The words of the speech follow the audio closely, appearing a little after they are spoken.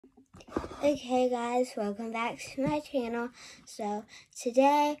Okay guys, welcome back to my channel. So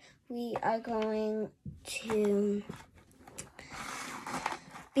today we are going to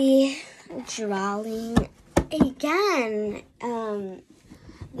be drawing again.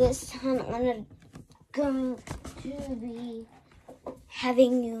 This time I'm going to be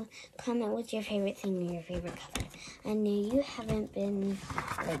having you comment what's your favorite thing or your favorite color. I know you haven't been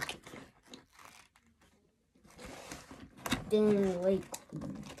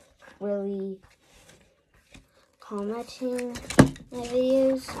really commenting my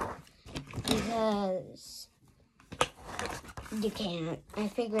videos because you can't. I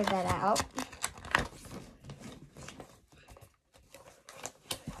figured that out.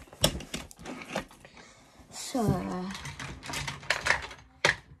 So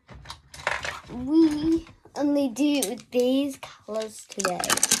we only do these colors today.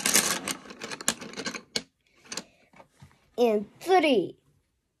 In 3,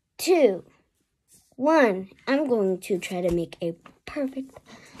 2, 1, I'm going to try to make a perfect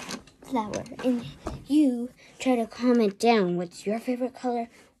flower. And you try to comment down what's your favorite color,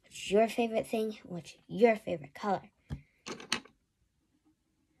 what's your favorite thing, what's your favorite color.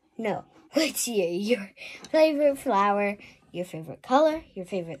 No, what's your favorite flower, your favorite color, your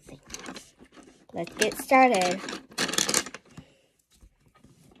favorite thing. Let's get started.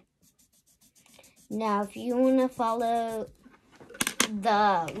 Now, if you want to follow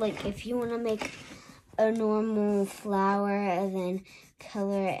if you want to make a normal flower and then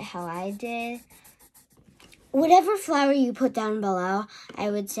color it how I did, whatever flower you put down below, I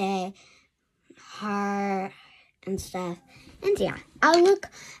would say heart and stuff. And yeah, I'll look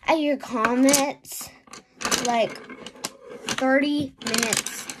at your comments like 30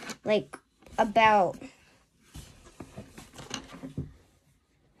 minutes, like about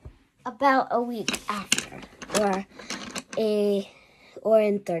a week after, or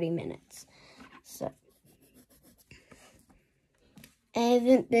in 30 minutes. So I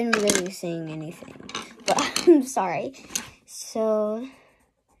haven't been really saying anything, but I'm sorry. So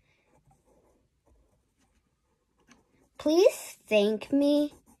please thank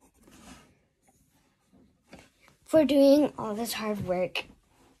me for doing all this hard work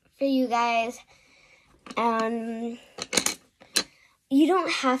for you guys. You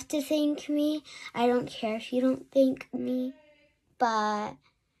don't have to thank me. I don't care if you don't thank me. But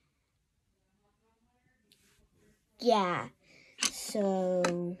yeah.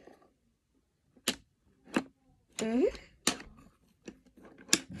 So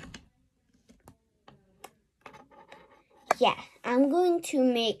yeah, I'm going to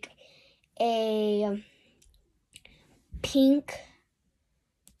make a pink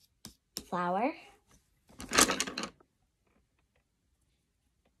flower.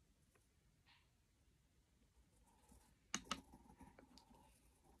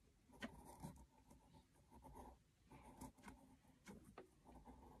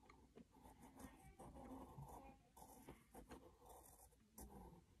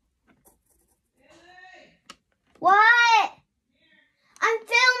 What? I'm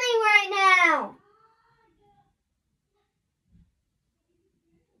filming right now.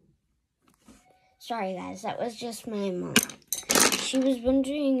 Sorry guys, that was just my mom. She was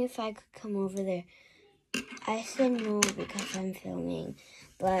wondering if I could come over there. I said no because I'm filming,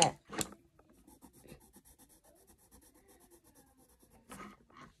 but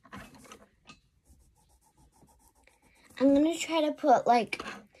I'm gonna try to put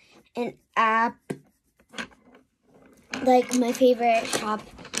an app, my favorite shop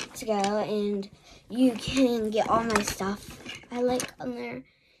to go, and you can get all my stuff I like on there.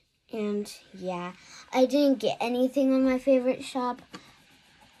 And yeah, I didn't get anything on my favorite shop,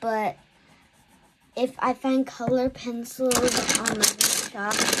 but if I find color pencils on my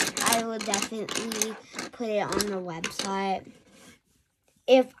shop, I will definitely put it on the website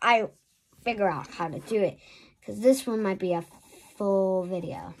if I figure out how to do it, because this one might be a full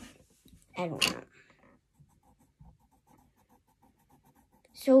video. I don't know.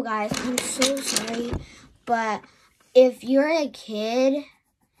 So guys, I'm so sorry, but if you're a kid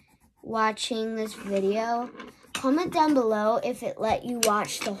watching this video, comment down below if it let you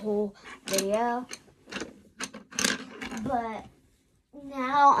watch the whole video. But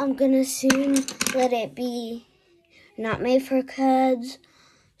now I'm gonna assume that it be not made for kids.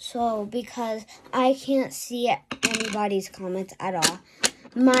 So because I can't see anybody's comments at all.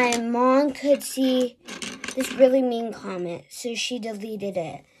 My mom could see this really mean comment, so she deleted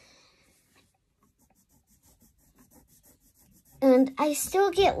it. And I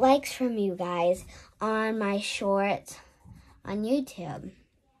still get likes from you guys on my shorts on YouTube,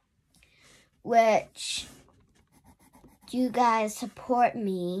 which you guys support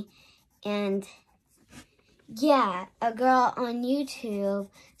me. And yeah, a girl on YouTube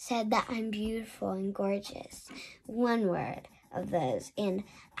said that I'm beautiful and gorgeous. One word of those. And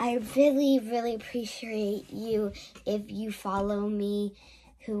I really, really appreciate you if you follow me,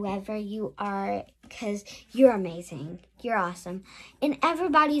 whoever you are, because you're amazing. You're awesome. And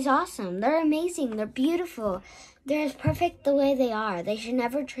everybody's awesome. They're amazing. They're beautiful. They're as perfect the way they are. They should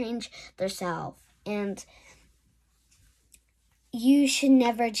never change themselves. And you should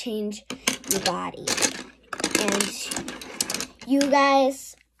never change your body. And you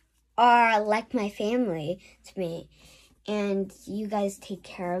guys are like my family to me. And you guys take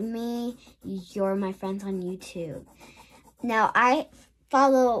care of me. You're my friends on YouTube. Now, I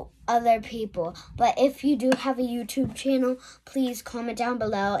follow other people, but if you do have a YouTube channel, please comment down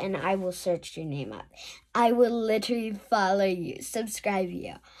below and I will search your name up. I will literally follow you, subscribe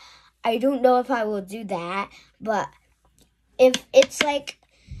you. I don't know if I will do that, but if it's like,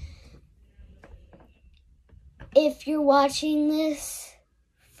 if you're watching this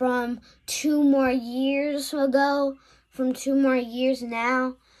from 2 more years ago, from 2 more years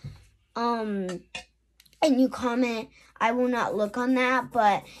now, and you comment, I will not look on that,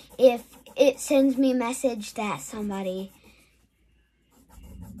 but if it sends me a message that somebody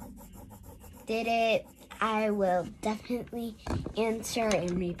did it, I will definitely answer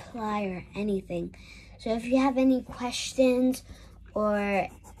and reply or anything. So if you have any questions or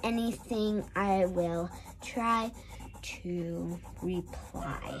anything, I will try to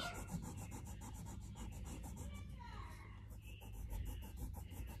reply.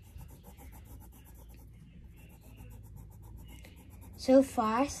 So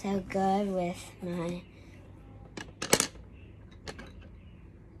far, so good with my...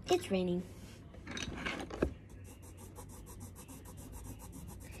 It's raining.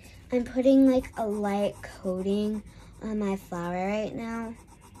 I'm putting like a light coating on my flower right now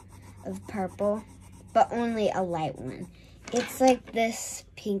of purple, but only a light one. It's like this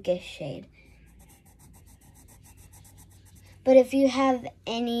pinkish shade. But if you have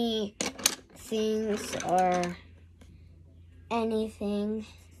any things or anything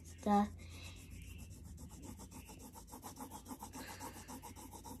stuff,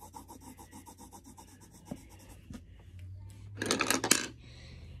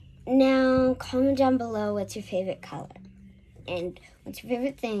 now comment down below what's your favorite color and what's your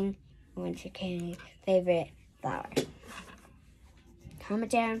favorite thing and what's your favorite flower. Comment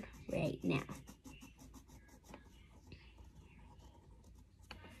down right now.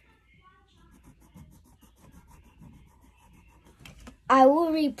 I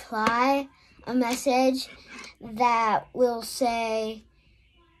will reply a message that will say,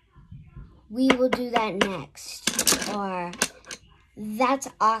 we will do that next, or that's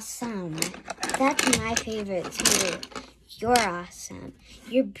awesome. That's my favorite too. You're awesome.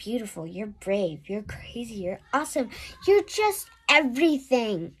 You're beautiful. You're brave. You're crazy. You're awesome. You're just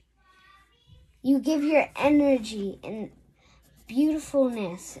everything. You give your energy and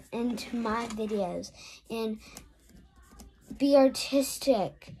beautifulness into my videos and be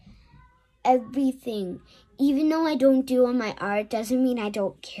artistic. Everything. Even though I don't do all my art, doesn't mean I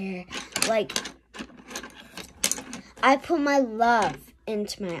don't care. Like, I put my love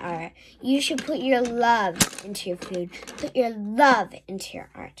into my art. You should put your love into your food. Put your love into your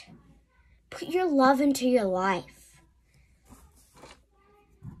art. Put your love into your life.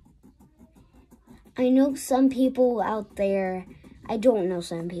 I know some people out there, I don't know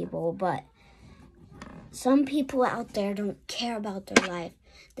some people, but some people out there don't care about their life.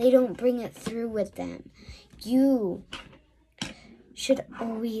 They don't bring it through with them. You should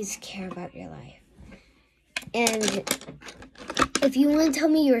always care about your life. And if you want to tell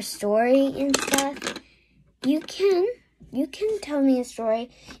me your story and stuff, you can tell me a story.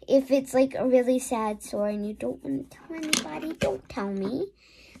 If it's like a really sad story and you don't want to tell anybody, don't tell me.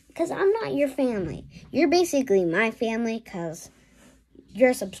 Because I'm not your family. You're basically my family because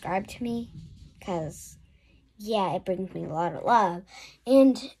you're subscribed to me. Because, yeah, it brings me a lot of love.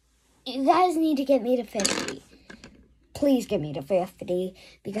 And you guys need to get me to 50. Please get me to 50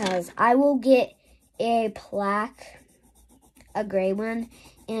 because I will get a plaque, a gray one,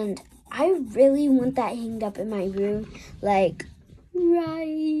 and I really want that hanged up in my room, like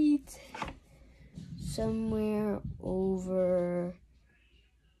right somewhere over,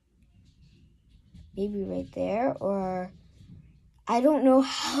 maybe right there, or I don't know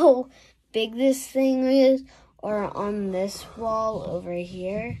how big this thing is, or on this wall over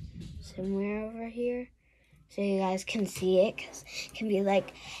here, somewhere over here. So you guys can see it, because it can be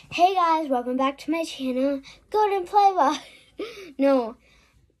like, hey guys, welcome back to my channel, Golden Playboy. No,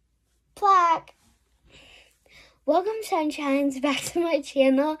 plaque. welcome sunshines back to my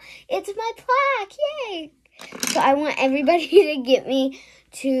channel. It's my plaque, yay! So I want everybody to get me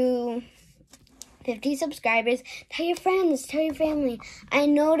to 50 subscribers. Tell your friends, tell your family. I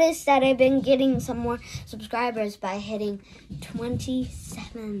noticed that I've been getting some more subscribers by hitting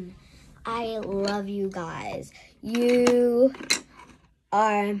 27. I love you guys. You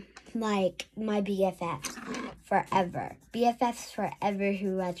are like my BFFs forever. BFFs forever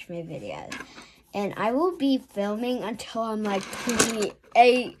who watch my videos. And I will be filming until I'm like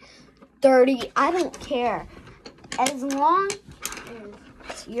 28, 30. I don't care. As long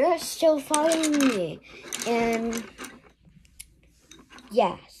as you're still following me. And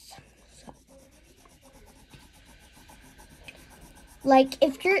yes. So, like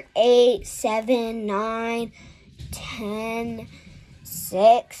if you're 8, 7, 9, 10,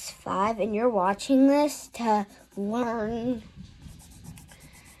 6, 5, and you're watching this to learn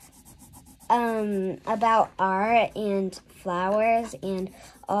about art and flowers and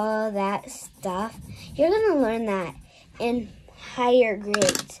all that stuff, you're going to learn that in higher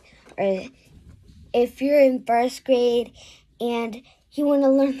grades. Or if you're in first grade and you want to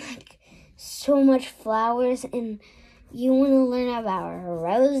learn like so much flowers and you want to learn about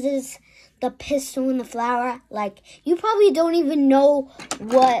roses, the pistil and the flower, like you probably don't even know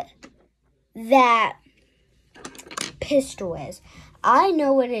what that pistil is. I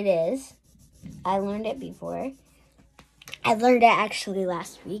know what it is. I learned it before. I learned it actually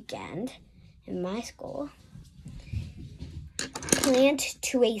last weekend in my school. Plant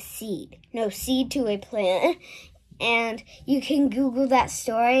to a seed. No, seed to a plant. And you can Google that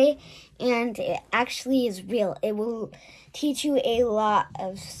story, and it actually is real. It will teach you a lot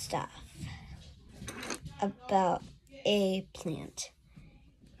of stuff about a plant.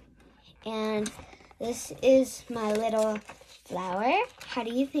 And this is my little flower. How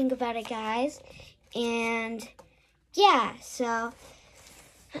do you think about it, guys? And yeah, so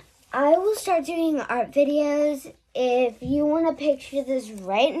I will start doing art videos. If you want to picture this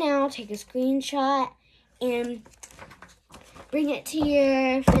right now, take a screenshot and bring it to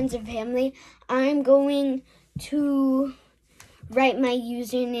your friends and family. I'm going to write my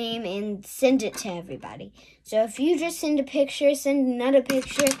username and send it to everybody. So if you just send a picture, send another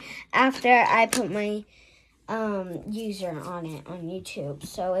picture after I put my user on it on YouTube.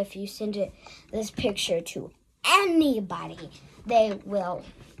 So if you send this picture to anybody, they will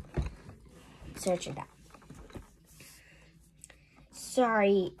search it out.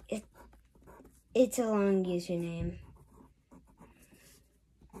 Sorry, it's a long username.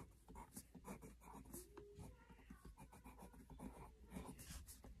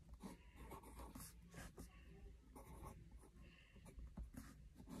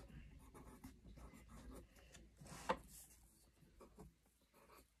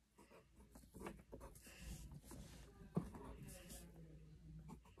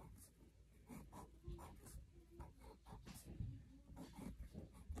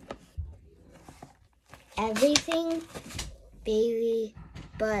 Everything Bailey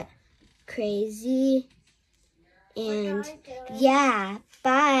but crazy. And yeah,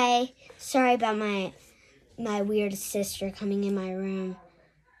 bye. Sorry about my weird sister coming in my room.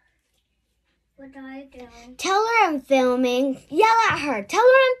 What are you doing? Tell her I'm filming. Yell at her. Tell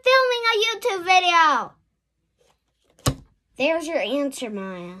her I'm filming a YouTube video. There's your answer,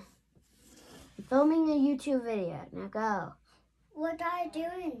 Maya. I'm filming a YouTube video. Now go. What are you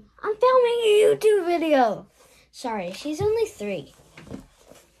doing? I'm filming a YouTube video. Sorry, she's only 3.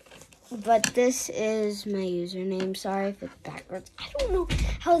 But this is my username. Sorry if it's backwards. I don't know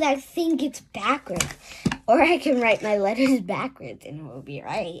how that thing gets backwards. Or I can write my letters backwards and it will be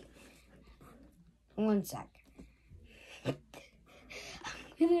right. 1 sec. I'm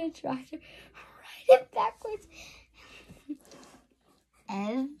going to try to write it backwards.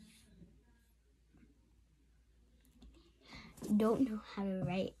 Don't know how to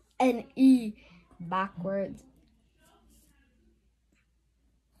write an E backwards.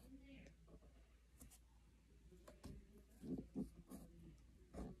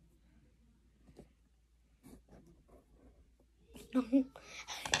 No.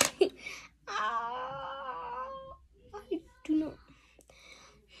 I do not.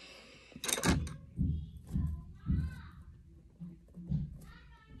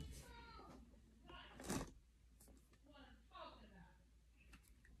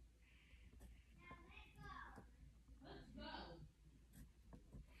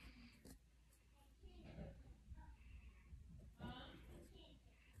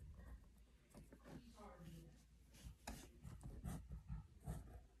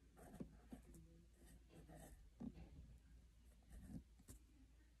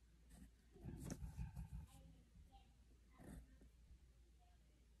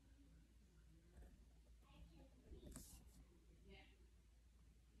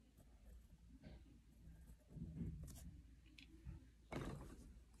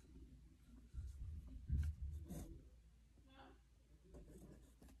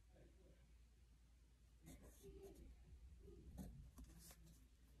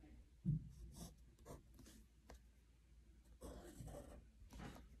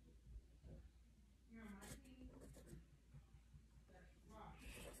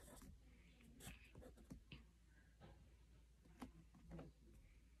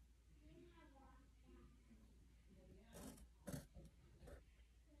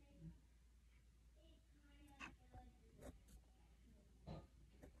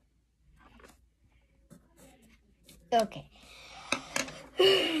 Okay.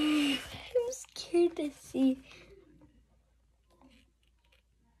 I'm scared to see.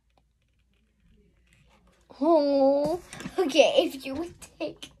 Oh, okay. If you would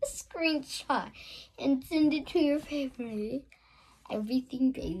take a screenshot and send it to your family,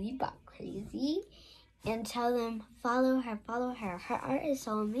 Everything Bailey Bot Crazy, and tell them follow her. Her art is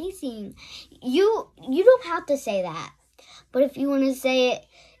so amazing. You don't have to say that, but if you want to say it,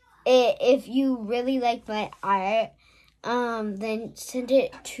 if you really like my art, then send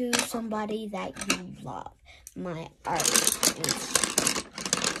it to somebody that you love. My art.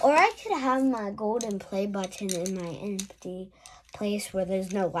 Or I could have my golden play button in my empty place where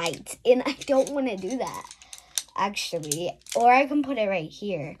there's no lights. And I don't want to do that, actually. Or I can put it right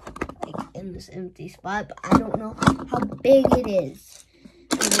here, like in this empty spot. But I don't know how big it is.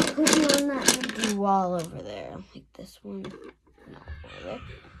 And it could be on that empty wall over there. Like this one. No, over there.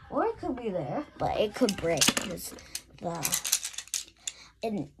 Or it could be there. But it could break because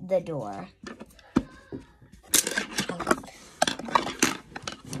in the door.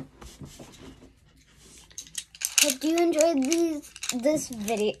 Hope you enjoyed this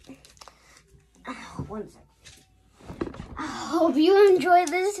video. One second. Hope you enjoyed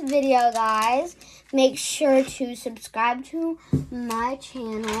this video, guys. Make sure to subscribe to my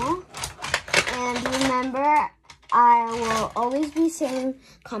channel. And remember, I will always be saying,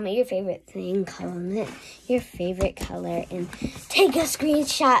 comment your favorite thing, comment your favorite color, and take a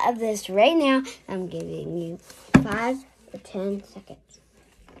screenshot of this right now. I'm giving you 5 or 10 seconds.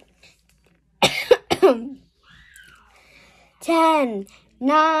 10,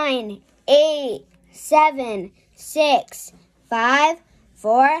 9, 8, 7, 6, 5,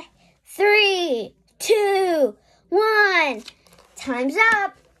 4, 3, 2, 1. Time's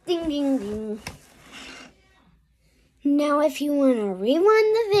up. Ding, ding, ding. Now, if you want to rewind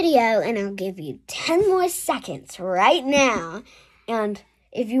the video, and I'll give you 10 more seconds right now. And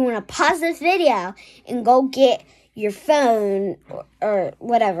if you want to pause this video and go get your phone or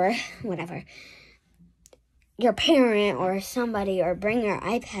whatever, your parent or somebody, or bring your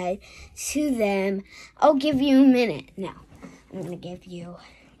iPad to them, I'll give you a minute. Now, I'm going to give you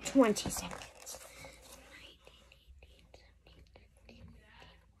 20 seconds. 9, 8,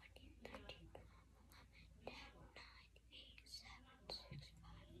 7, 6, 5,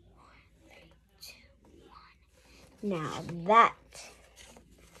 4, 3, 2, 1. Now, that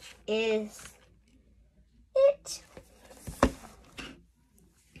is it.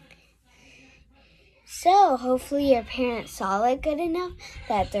 So, hopefully your parents saw it good enough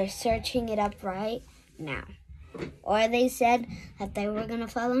that they're searching it up right now. Or they said that they were going to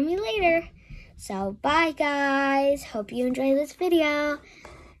follow me later. So, bye guys. Hope you enjoyed this video.